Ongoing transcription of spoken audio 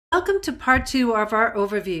Welcome to part 2 of our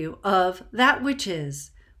overview of That Which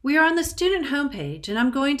Is. We are on the student homepage and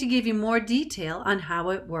I'm going to give you more detail on how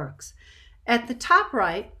it works. At the top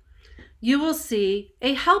right, you will see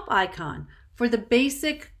a help icon for the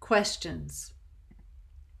basic questions.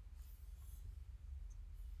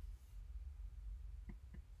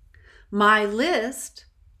 My list,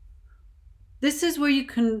 this is where you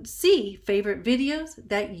can see favorite videos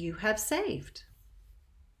that you have saved.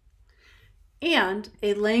 And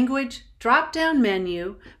a language drop-down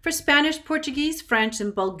menu for Spanish, Portuguese, French,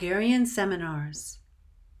 and Bulgarian seminars.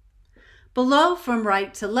 Below, from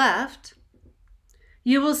right to left,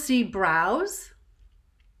 you will see Browse.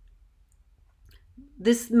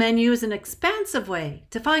 This menu is an expansive way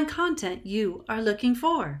to find content you are looking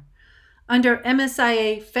for. Under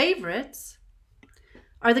MSIA Favorites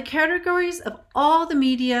are the categories of all the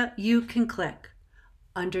media you can click.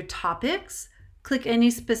 Under Topics, click any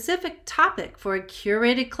specific topic for a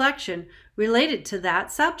curated collection related to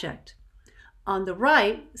that subject. On the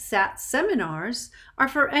right, SAT seminars are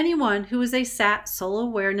for anyone who is a SAT Soul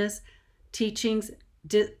Awareness Teachings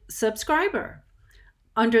subscriber.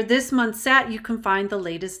 Under this month's SAT, you can find the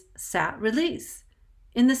latest SAT release.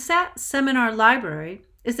 In the SAT seminar library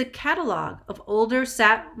is a catalog of older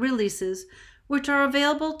SAT releases which are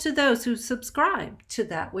available to those who subscribe to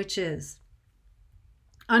That Which Is.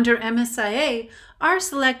 Under MSIA are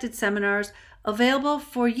selected seminars available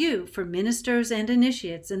for you for ministers and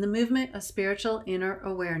initiates in the movement of spiritual inner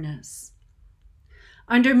awareness.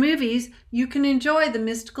 Under movies, you can enjoy the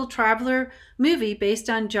Mystical Traveler movie based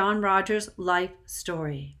on John Rogers' life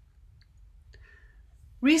story.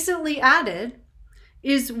 Recently added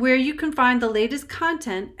is where you can find the latest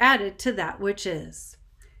content added to That Which Is.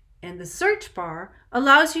 And the search bar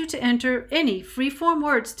allows you to enter any free-form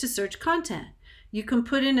words to search content. You can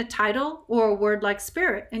put in a title or a word like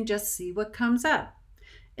spirit and just see what comes up.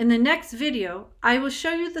 In the next video, I will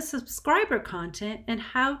show you the subscriber content and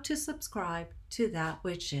how to subscribe to That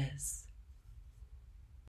Which Is.